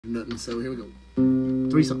Nothing, so here we go.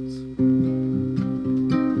 3 songs.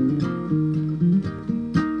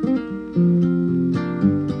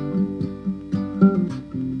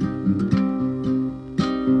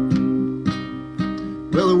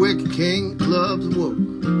 Well, the wicked king of clubs awoke.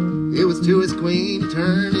 It was to his queen,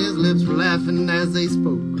 turned, his lips were laughing as they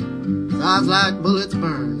spoke. His eyes like bullets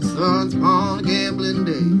burned, sun's upon gambling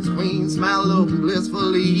days. Queen smiled open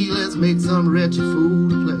blissfully, let's make some wretched fool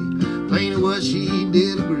to play. Plain it was she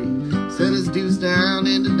did agree, set his deuce down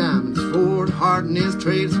into diamonds, forward heart in his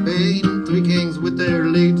trade of spade, and 3 kings with their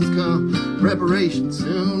legions come, preparations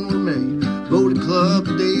soon were made. Voted club,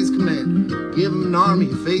 today's commander, give him an army,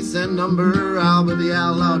 face and number, I'll be the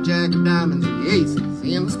outlaw jack of diamonds, and the aces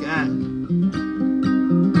in the sky.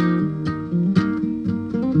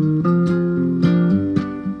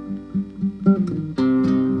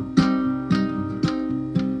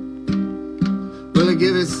 Well, he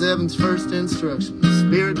give his 7's first instruction,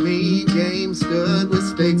 spirit me, game stud, with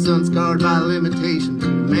stakes unscarred by limitation, a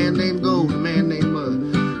man named gold, a man named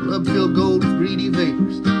mud, club filled gold with greedy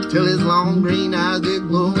vapors, till his long green eyes did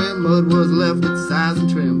glow, and mud was left with sighs and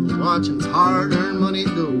tremble, watching his hard-earned money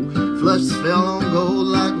go. Flushes fell on gold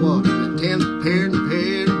like water, and 10s paired and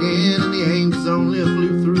paired again, and the angels only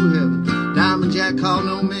flew through heaven. Diamond Jack called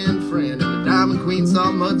no man friend, and the Diamond Queen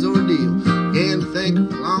saw Mud's ordeal, began to think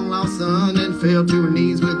of her long-lost son, and fell to her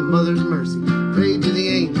knees with a mother's mercy. Prayed to the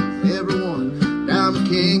angels, everyone. Diamond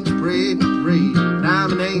King prayed and prayed.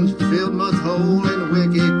 Diamond Angel filled Mud's hole, and the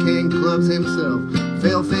wicked king clubs himself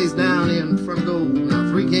fell face down in from gold. Now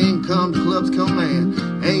 3 kings come to clubs command,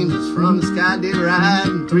 angels from the sky did ride,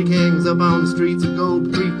 and 3 kings up on the streets of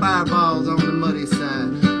gold, 3 fireballs on the muddy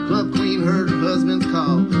side. Club queen heard her husband's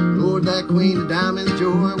call, Lord, that queen of diamonds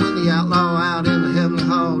joy, when the outlaw out in the heavenly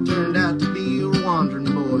hall turned out to be a wandering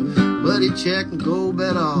boy. Buddy checked and gold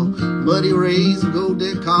bet all, Buddy raised and gold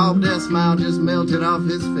did call, but that smile just melted off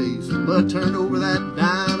his face, and Mud turned over that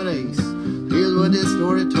diamond ace. Here's what this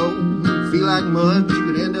story told. Feel like mud, but you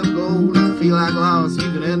could end up gold. If you feel like lost,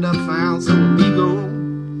 you could end up found. So when we go,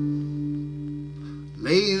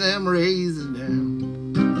 lay them raisins down.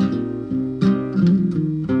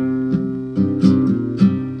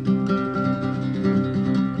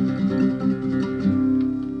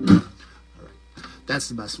 All right, that's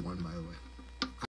the best one, by the way.